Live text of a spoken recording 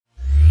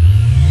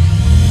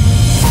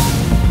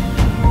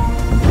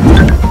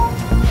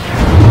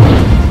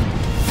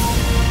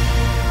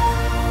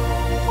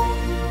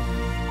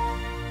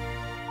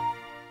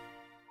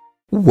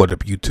What up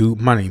YouTube,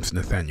 my name's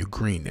Nathaniel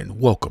Green and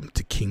welcome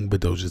to King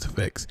Bedoja's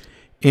Effects.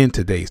 In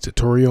today's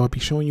tutorial, I'll be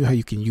showing you how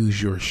you can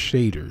use your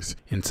shaders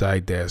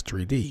inside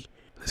Daz3D.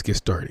 Let's get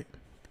started.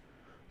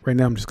 Right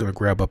now I'm just going to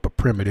grab up a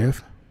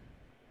primitive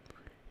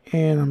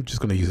and I'm just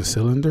going to use a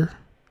cylinder.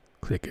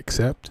 Click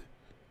accept.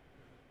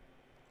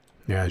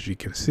 Now as you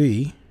can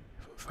see,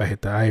 if I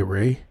hit the eye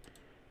ray,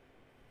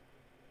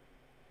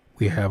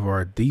 we have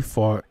our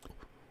default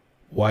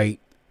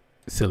white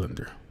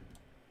cylinder.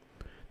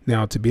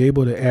 Now to be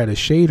able to add a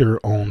shader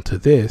onto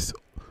this,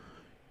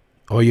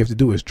 all you have to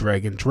do is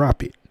drag and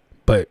drop it,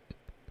 but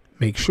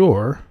make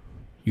sure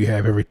you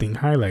have everything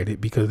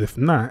highlighted, because if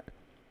not,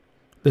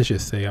 let's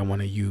just say I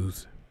want to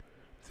use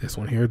this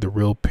one here, the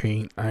Real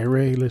Paint eye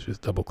ray. Let's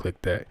just double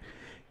click that.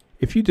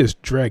 If you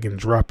just drag and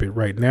drop it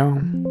right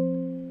now,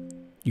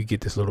 you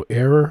get this little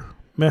error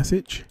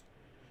message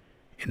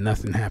and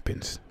nothing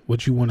happens.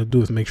 What you want to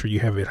do is make sure you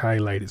have it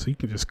highlighted, so you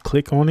can just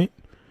click on it.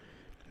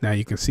 Now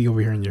you can see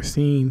over here in your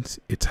scenes,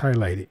 it's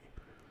highlighted.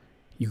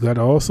 You got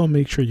to also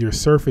make sure your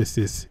surface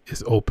is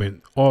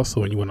open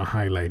also, and you want to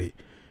highlight it,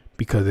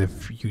 because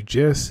if you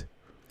just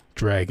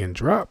drag and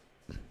drop,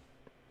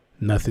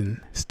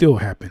 nothing still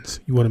happens.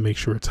 You want to make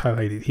sure it's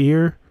highlighted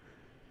here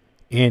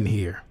and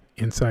here.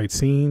 Inside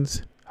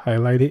scenes,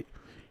 highlight it.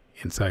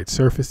 Inside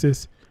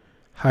surfaces,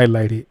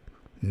 highlight it.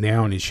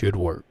 Now it should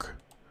work.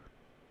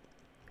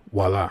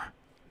 Voila.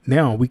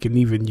 Now we can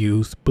even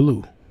use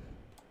blue.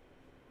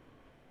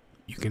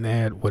 You can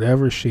add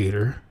whatever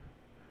shader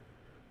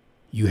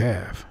you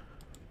have.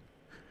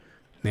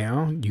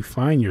 Now you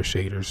find your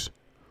shaders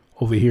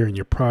over here in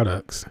your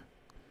products.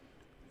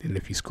 And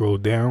if you scroll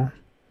down,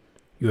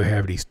 you'll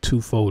have these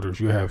two folders.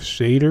 You have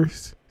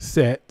shaders,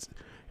 sets,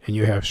 and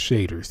you have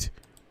shaders.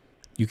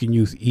 You can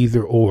use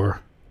either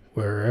or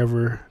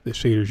wherever the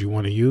shaders you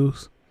want to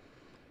use.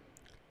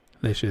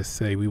 Let's just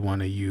say we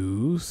want to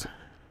use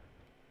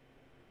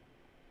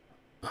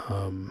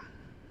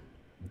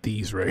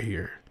these right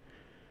here.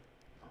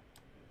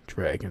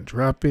 Drag and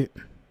drop it.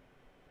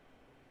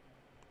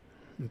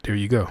 There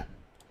you go.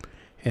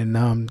 And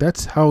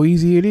that's how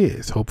easy it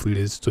is. Hopefully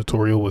this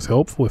tutorial was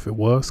helpful. If it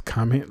was,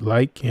 comment,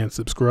 like, and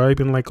subscribe.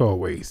 And like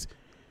always,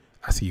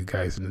 I'll see you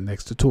guys in the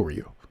next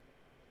tutorial.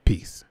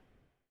 Peace.